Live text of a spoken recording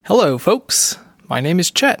Hello, folks. My name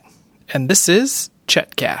is Chet, and this is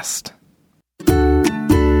Chetcast.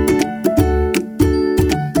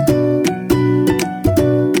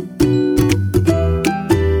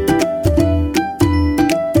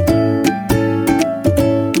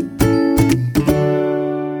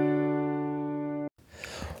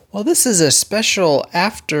 Well, this is a special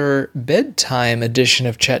after bedtime edition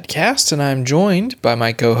of Chetcast, and I'm joined by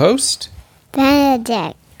my co-host,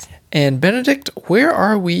 Benedict. And Benedict, where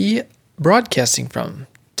are we broadcasting from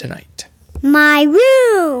tonight? My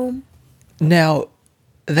room. Now,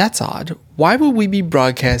 that's odd. Why would we be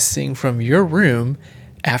broadcasting from your room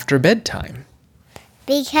after bedtime?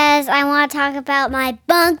 Because I want to talk about my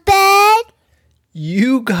bunk bed.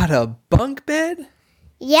 You got a bunk bed?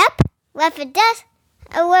 Yep, with a place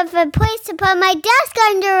to put my desk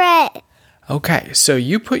under it. Okay, so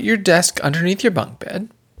you put your desk underneath your bunk bed.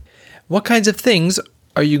 What kinds of things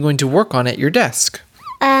are you going to work on at your desk?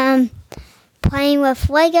 Playing with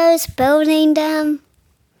Legos, building them.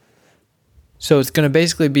 So it's going to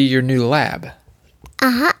basically be your new lab.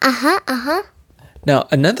 Now,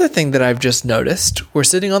 another thing that I've just noticed, we're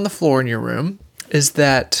sitting on the floor in your room, is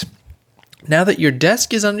that now that your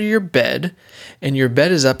desk is under your bed and your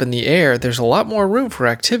bed is up in the air, there's a lot more room for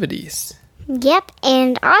activities. Yep,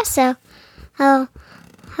 and also, hold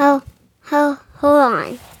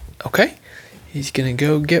on. Okay. He's going to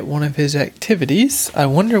go get one of his activities. I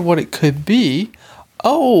wonder what it could be.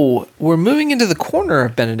 Oh, we're moving into the corner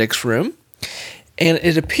of Benedict's room, and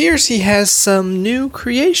it appears he has some new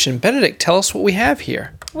creation. Benedict, tell us what we have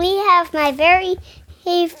here. We have my very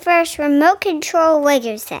first remote control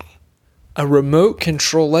Lego set. A remote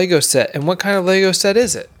control Lego set. And what kind of Lego set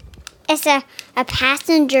is it? It's a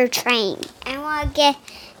passenger train. I want to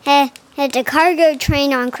get the cargo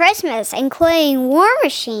train on Christmas, including War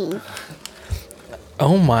Machine.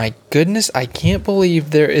 Oh my goodness, I can't believe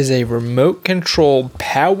there is a remote control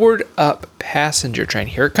powered up passenger train.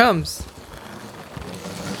 Here it comes.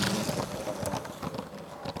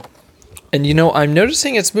 And you know, I'm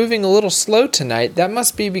noticing it's moving a little slow tonight. That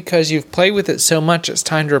must be because you've played with it so much it's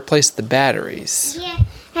time to replace the batteries. Yeah,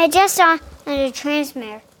 I just saw the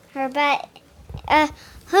transmitter. But, hold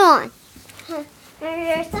on.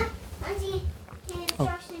 There's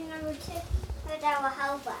instruction number 2 that will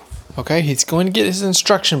help us. Okay, he's going to get his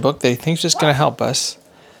instruction book that he thinks is going to help us.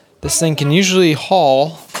 This thing can usually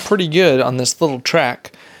haul pretty good on this little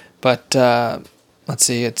track, but let's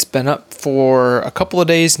see, it's been up for a couple of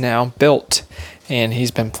days now, built, and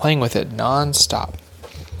he's been playing with it nonstop.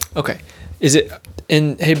 Okay,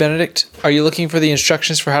 hey Benedict, are you looking for the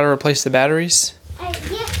instructions for how to replace the batteries?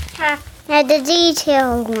 Yeah, the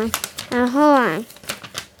detailed one. Hold on.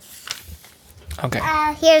 Okay.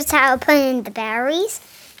 Here's how to put in the batteries.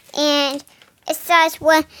 And it says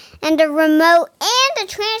and the remote and the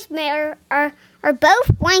transmitter are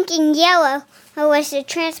both blinking yellow, which the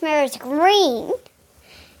transmitter is green.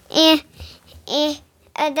 And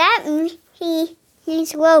that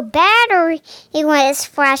means low battery when it's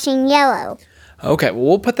flashing yellow. Okay, well,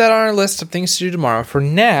 we'll put that on our list of things to do tomorrow. For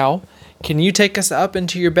now, can you take us up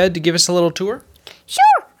into your bed to give us a little tour?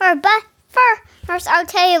 Sure, but first I'll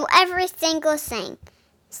tell you every single thing.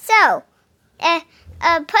 So,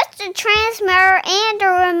 put the transmitter and the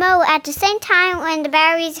remote at the same time when the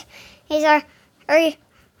batteries are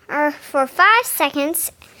for 5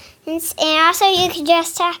 seconds. And also you can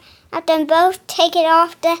just have them both take it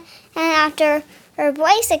off and after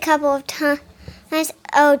replace a couple of times.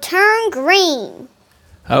 Oh, turn green.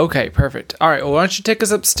 Okay, perfect. All right, well, why don't you take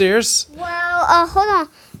us upstairs? Well, hold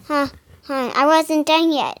on. I wasn't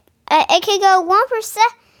done yet. It could go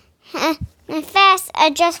 1% fast,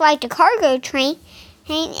 just like the cargo train.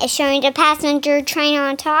 It's showing the passenger train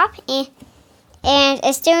on top, and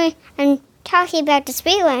it's doing. I'm talking about the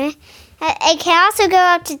speed limit. It can also go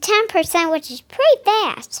up to 10%, which is pretty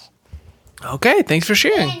fast. Okay, thanks for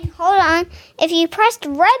sharing. And hold on, if you press the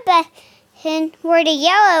red button where the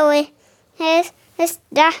yellow is,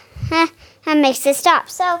 that makes it stop.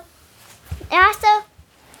 So, also,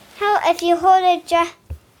 if you hold it just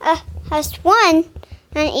one,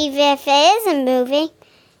 and even if it isn't moving,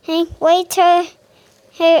 wait till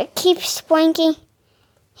it keeps blinking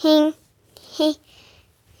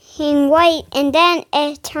white, and then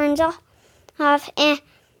it turns off, and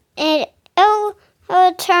it'll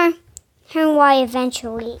turn white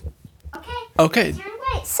eventually. Okay. Turn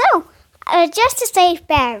white. So, just a safe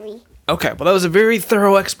battery. Okay, well, that was a very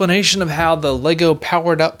thorough explanation of how the Lego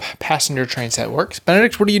powered-up passenger train set works.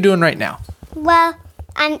 Benedict, what are you doing right now? Well,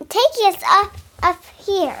 I'm taking us up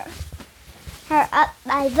here, or up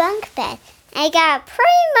my bunk bed. I got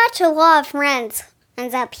pretty much a lot of friends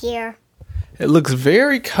up here. It looks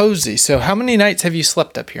very cozy. So how many nights have you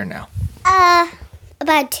slept up here now?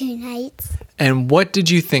 About 2 nights. And what did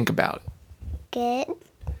you think about it? Good.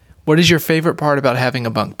 What is your favorite part about having a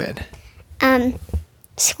bunk bed?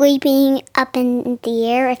 Sleeping up in the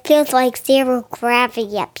air. It feels like zero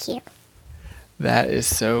gravity up here. That is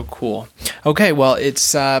so cool. Okay, well,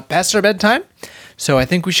 it's past our bedtime, so I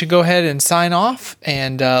think we should go ahead and sign off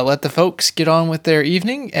and let the folks get on with their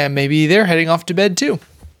evening, and maybe they're heading off to bed too.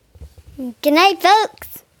 Good night,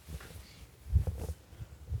 folks.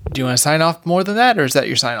 Do you want to sign off more than that, or is that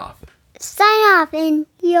your sign off? Sign off and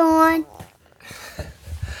yawn.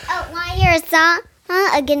 Oh, want to hear a song?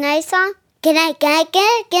 A good night song? Good night, good night, good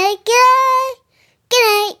night, good night, good night.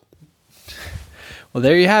 Good night. Well,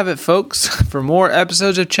 there you have it, folks. For more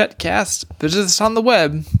episodes of Chetcast, visit us on the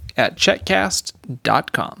web at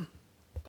chetcast.com.